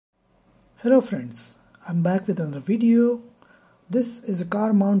Hello friends, I'm back with another video. This is a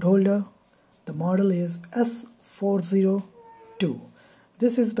car mount holder. The model is S402.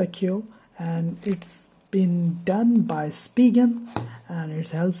 This is by Kuel and it's been done by Spigen, and it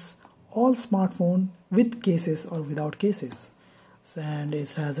helps all smartphone with cases or without cases. And it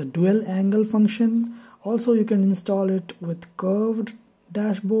has a dual angle function. Also you can install it with curved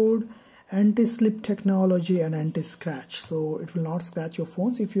dashboard, anti-slip technology and anti-scratch, so it will not scratch your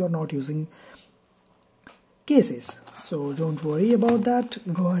phones if you are not using cases. So don't worry about that,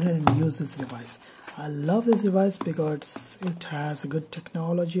 go ahead and use this device. I love this device because it has a good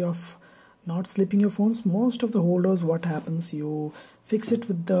technology of not slipping your phones. Most of the holders, what happens, you fix it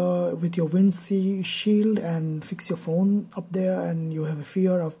with your windshield and fix your phone up there and you have a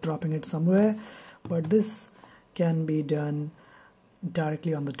fear of dropping it somewhere, but this can be done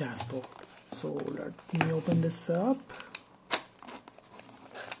directly on the dashboard. So let me open this up.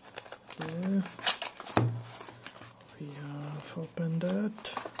 Okay, we have opened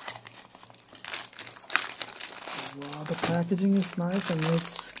it. Wow, the packaging is nice and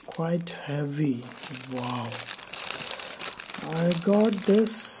it's quite heavy. Wow, I got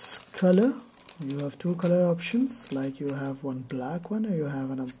this color. You have two color options, like you have one black one and you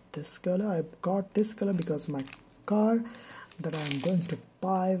have another this color. I got this color because my car that I'm going to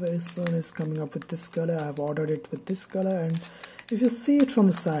buy very soon is coming up with this color. I've ordered it with this color, and if you see it from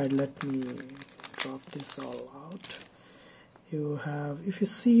the side, let me drop this all out. If you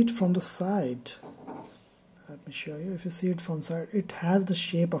see it from the side, let me show you. If you see it from the side, it has the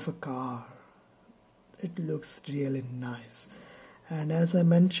shape of a car. It looks really nice, and as I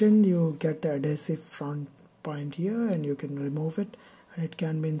mentioned, you get the adhesive front point here and you can remove it, and it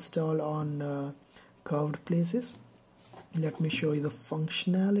can be installed on curved places. Let me show you the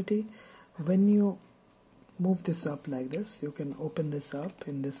functionality. When you move this up like this, you can open this up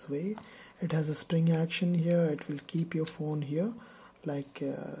in this way. It has a spring action here. It will keep your phone here, like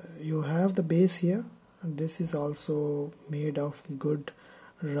you have the base here, and this is also made of good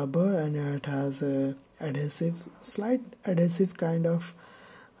rubber, and it has a slight adhesive kind of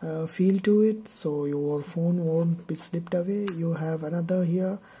feel to it, so your phone won't be slipped away. You have another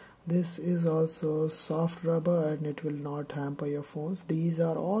here. This is also soft rubber and it will not hamper your phones. These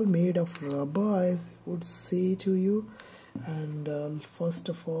are all made of rubber, I would say to you. And first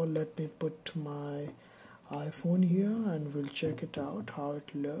of all, let me put my iPhone here and we'll check it out how it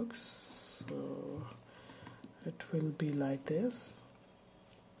looks. So it will be like this,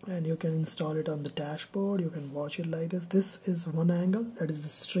 and you can install it on the dashboard. You can watch it like this. This is one angle, that is the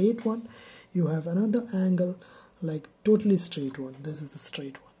straight one. You have another angle, like totally straight one. This is the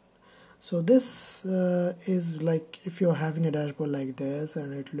straight one. So this is like if you're having a dashboard like this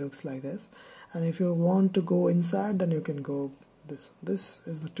and it looks like this, and if you want to go inside, then you can go this. This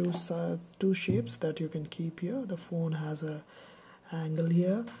is the two shapes that you can keep here. The phone has a angle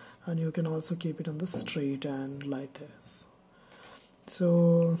here, and you can also keep it on the straight and like this.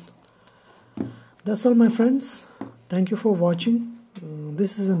 So that's all, my friends. Thank you for watching.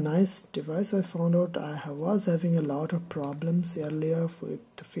 This is a nice device. I found out I was having a lot of problems earlier with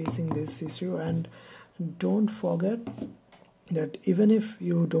facing this issue, and don't forget that even if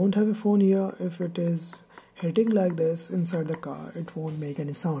you don't have a phone here, if it is hitting like this inside the car, it won't make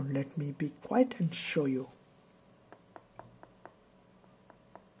any sound. Let me be quiet and show you.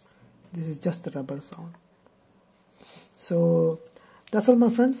 This is just the rubber sound. So that's all, my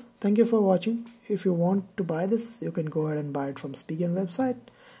friends. Thank you for watching. If you want to buy this, you can go ahead and buy it from Spigen website.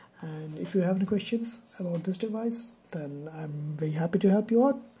 And if you have any questions about this device, then I'm very happy to help you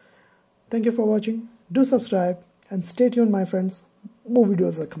out. Thank you for watching. Do subscribe and stay tuned, my friends. More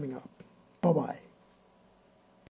videos are coming up. Bye bye.